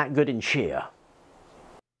aren't that good in shear.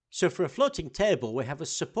 So for a floating table, we have a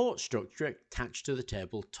support structure attached to the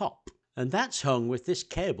table top, and that's hung with this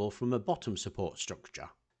cable from a bottom support structure.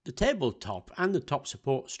 The tabletop and the top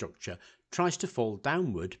support structure tries to fall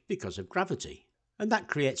downward because of gravity, and that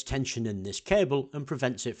creates tension in this cable and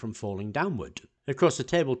prevents it from falling downward. Of course, the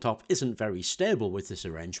tabletop isn't very stable with this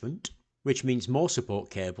arrangement, which means more support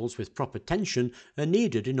cables with proper tension are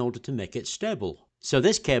needed in order to make it stable. So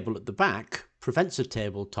this cable at the back prevents the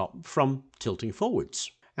tabletop from tilting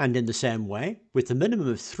forwards. And in the same way, with a minimum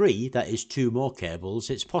of 3, that is 2 more cables,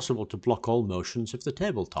 it's possible to block all motions of the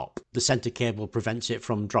tabletop. The centre cable prevents it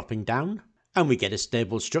from dropping down, and we get a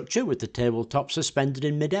stable structure with the tabletop suspended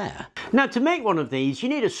in mid-air. Now, to make one of these, you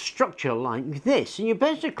need a structure like this, and you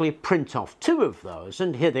basically print off 2 of those,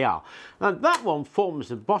 and here they are. Now, that one forms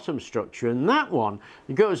the bottom structure, and that one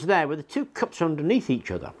goes there with the 2 cups underneath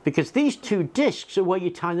each other, because these 2 discs are where you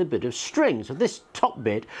tie the bit of string. So this top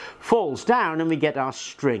bit falls down, and we get our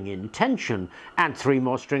string in tension. Add 3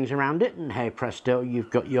 more strings around it, and hey presto,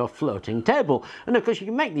 you've got your floating table. And of course, you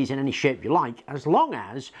can make these in any shape you like, as long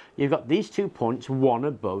as you've got these 2 points one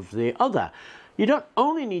above the other. You don't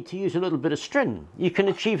only need to use a little bit of string, you can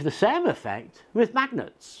achieve the same effect with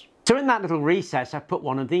magnets. So in that little recess I put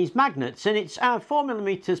one of these magnets, and it's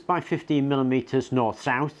 4mm by 15mm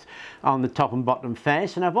north-south on the top and bottom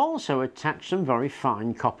face, and I've also attached some very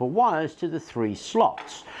fine copper wires to the 3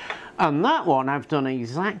 slots. And that one I've done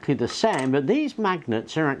exactly the same, but these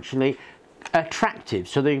magnets are actually attractive,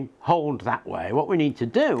 so they hold that way. What we need to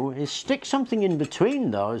do is stick something in between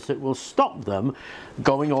those that will stop them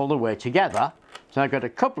going all the way together. So I've got a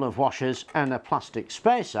couple of washers and a plastic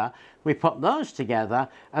spacer. We put those together,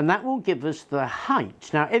 and that will give us the height.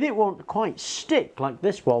 Now, if it won't quite stick, like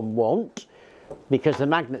this one won't, because the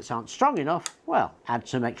magnets aren't strong enough, well, add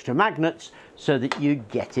some extra magnets so that you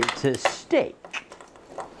get it to stick.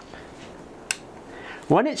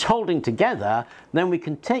 When it's holding together, then we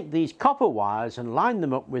can take these copper wires and line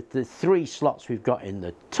them up with the 3 slots we've got in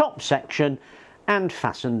the top section and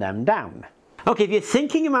fasten them down. Okay, if you're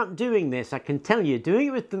thinking about doing this, I can tell you, doing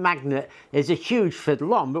it with the magnet is a huge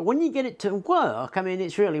fiddle on, but when you get it to work, I mean,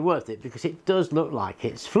 it's really worth it, because it does look like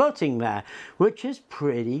it's floating there, which is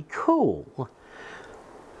pretty cool.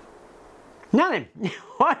 Now then,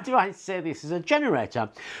 why do I say this is a generator?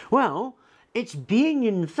 Well, it's being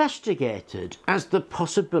investigated as the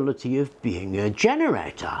possibility of being a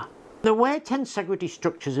generator. The way tensegrity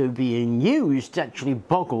structures are being used actually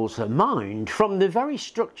boggles the mind, from the very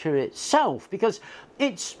structure itself, because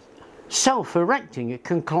it's self-erecting. It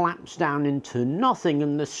can collapse down into nothing,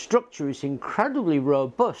 and the structure is incredibly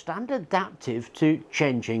robust and adaptive to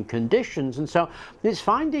changing conditions, and so it's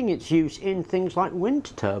finding its use in things like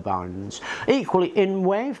wind turbines, equally in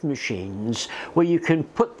wave machines, where you can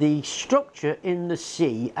put the structure in the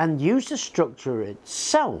sea and use the structure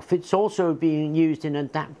itself. It's also being used in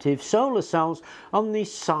adaptive solar cells on the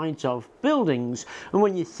sides of buildings, and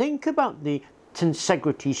when you think about the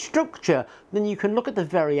tensegrity structure, then you can look at the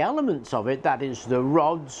very elements of it, that is the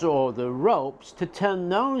rods or the ropes, to turn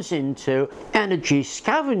those into energy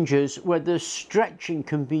scavengers, where the stretching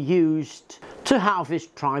can be used to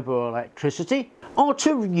harvest triboelectricity or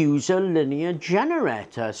to use a linear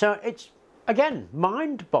generator. So it's, again,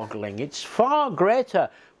 mind-boggling. It's far greater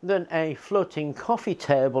than a floating coffee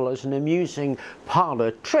table as an amusing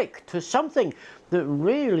parlour trick, to something that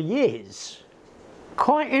really is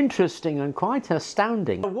quite interesting and quite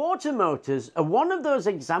astounding. Water motors are one of those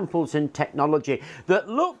examples in technology that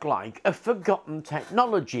look like a forgotten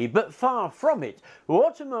technology, but far from it.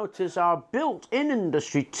 Water motors are built in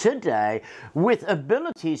industry today with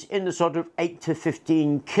abilities in the sort of 8 to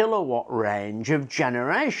 15 kilowatt range of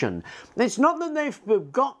generation. It's not that they've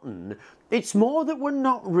forgotten, it's more that we're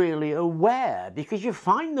not really aware, because you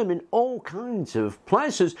find them in all kinds of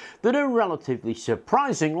places that are relatively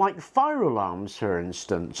surprising, like fire alarms, for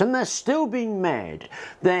instance, and they're still being made.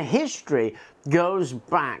 Their history goes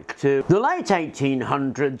back to the late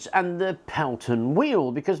 1800s and the Pelton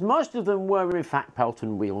wheel, because most of them were in fact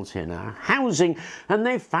Pelton wheels in our housing, and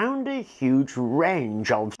they found a huge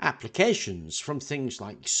range of applications, from things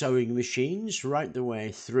like sewing machines right the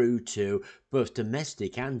way through to both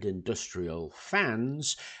domestic and industrial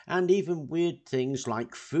fans, and even weird things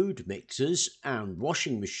like food mixers and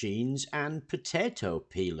washing machines and potato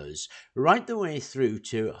peelers, right the way through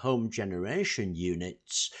to home generation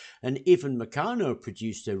units, and even Meccano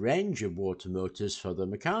produced a range of water motors for the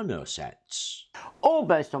Meccano sets, all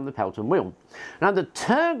based on the Pelton wheel. Now, the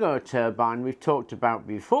turbo turbine we've talked about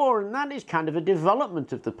before, and that is kind of a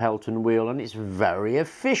development of the Pelton wheel, and it's very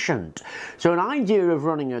efficient. So an idea of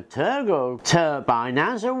running a turbo turbine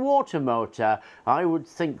as a water motor, I would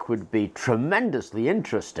think, would be tremendously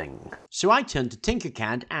interesting. So I turned to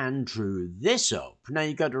Tinkercad and drew this up. Now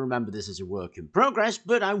you've got to remember this is a work in progress,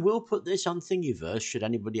 but I will put this on Thingiverse should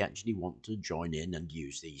anybody actually want to join in and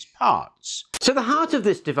use these parts. So the heart of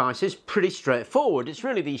this device is pretty straightforward. It's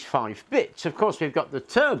really these 5 bits. Of course, we've got the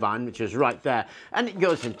turbine, which is right there, and it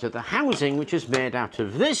goes into the housing, which is made out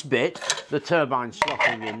of this bit, the turbine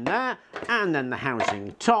slotting in there, and then the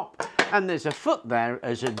housing top, and there's a foot there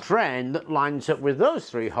as a drain that lines up with those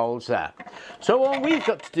 3 holes there. So all we've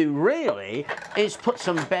got to do really is put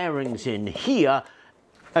some bearings in here,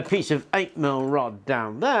 a piece of 8mm rod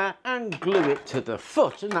down there, and glue it to the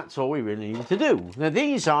foot, and that's all we really need to do. Now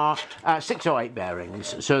these are 6 or 8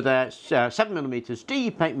 bearings, so they're 7mm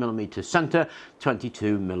deep, 8mm centre,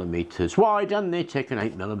 22mm wide, and they take an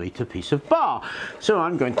 8mm piece of bar. So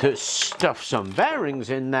I'm going to stuff some bearings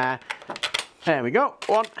in there. There we go,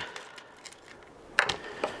 1,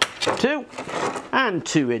 2, and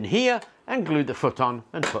 2 in here, and glue the foot on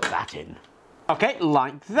and put that in. Okay,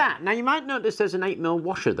 like that. Now you might notice there's an 8mm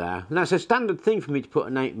washer there. And that's a standard thing for me to put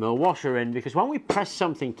an 8mm washer in, because when we press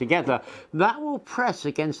something together, that will press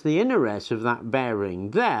against the inner race of that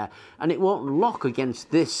bearing there, and it won't lock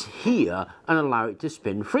against this here and allow it to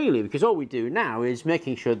spin freely, because all we do now is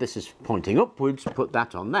making sure this is pointing upwards, put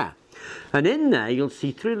that on there. And in there you'll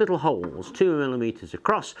see 3 little holes, 2mm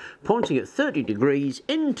across, pointing at 30 degrees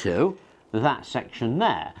into that section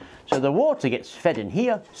there. So the water gets fed in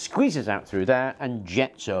here, squeezes out through there, and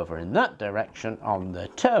jets over in that direction on the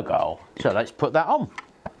turgo. So let's put that on.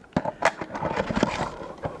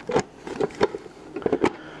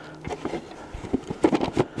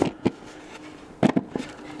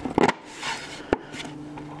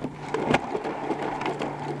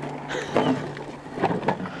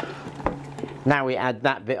 Now we add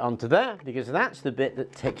that bit onto there, because that's the bit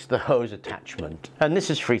that takes the hose attachment, and this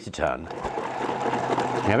is free to turn.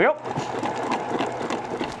 There we go.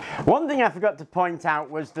 One thing I forgot to point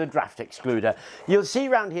out was the draft excluder. You'll see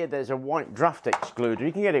around here there's a white draft excluder.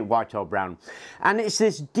 You can get it white or brown. And it's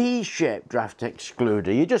this D-shaped draft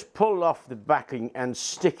excluder. You just pull off the backing and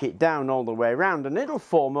stick it down all the way around, and it'll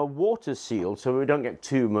form a water seal so we don't get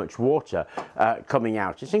too much water coming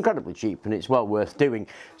out. It's incredibly cheap and it's well worth doing.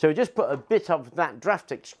 So we just put a bit of that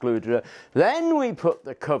draft excluder, then we put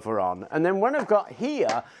the cover on. And then when I've got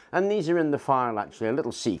here, and these are in the file actually, a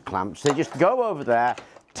little C-clamps, they just go over there,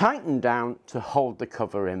 tighten down to hold the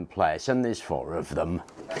cover in place, and there's 4 of them.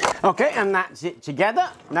 Okay, and that's it together.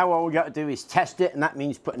 Now all we got to do is test it, and that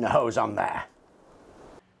means putting a hose on there.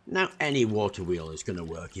 Now any water wheel is going to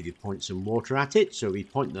work if you point some water at it, so we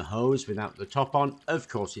point the hose without the top on, of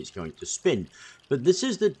course it's going to spin. But this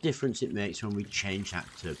is the difference it makes when we change that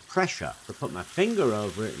to pressure. If I put my finger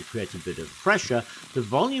over it and create a bit of pressure, the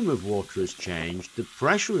volume of water has changed, the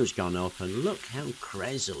pressure has gone up, and look how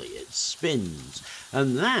crazily it spins.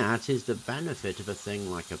 And that is the benefit of a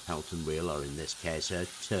thing like a Pelton wheel, or in this case a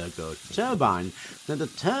turbo turbine. Now the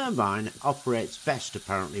turbine operates best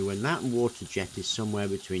apparently when that water jet is somewhere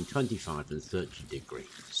between 25 and 30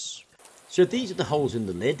 degrees. So these are the holes in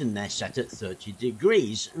the lid, and they're set at 30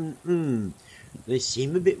 degrees. They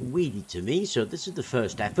seem a bit weedy to me, so this is the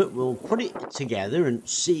first effort. We'll put it together and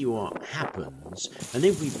see what happens. And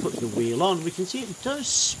if we put the wheel on, we can see it does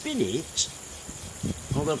spin it,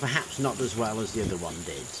 although perhaps not as well as the other one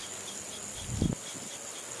did.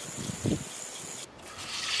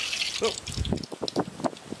 Oh.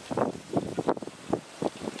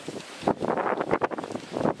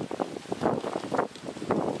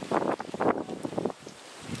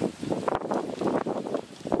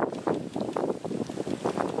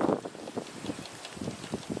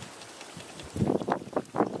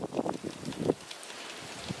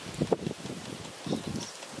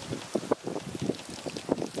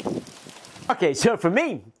 Okay, so for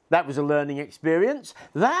me, that was a learning experience.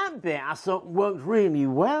 That bit I thought worked really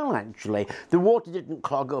well actually. The water didn't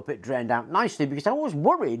clog up, it drained out nicely, because I was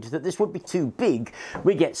worried that this would be too big.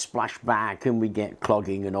 We get splashback and we get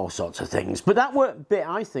clogging and all sorts of things. But that bit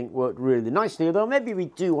I think worked really nicely, although maybe we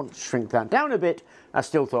do want to shrink that down a bit. I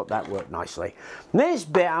still thought that worked nicely. This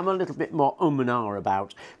bit I'm a little bit more and ah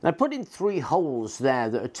about. I put in 3 holes there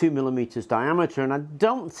that are 2mm diameter, and I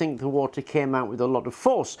don't think the water came out with a lot of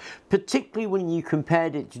force, particularly when you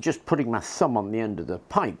compared it to just putting my thumb on the end of the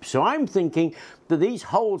pipe. So I'm thinking that these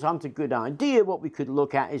holes aren't a good idea. What we could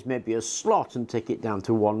look at is maybe a slot and take it down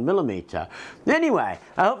to 1mm. Anyway,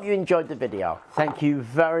 I hope you enjoyed the video. Thank you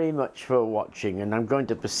very much for watching, and I'm going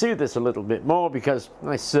to pursue this a little bit more because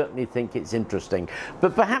I certainly think it's interesting,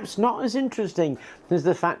 but perhaps not as interesting as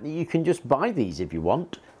the fact that you can just buy these if you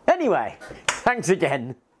want. Anyway, thanks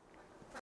again.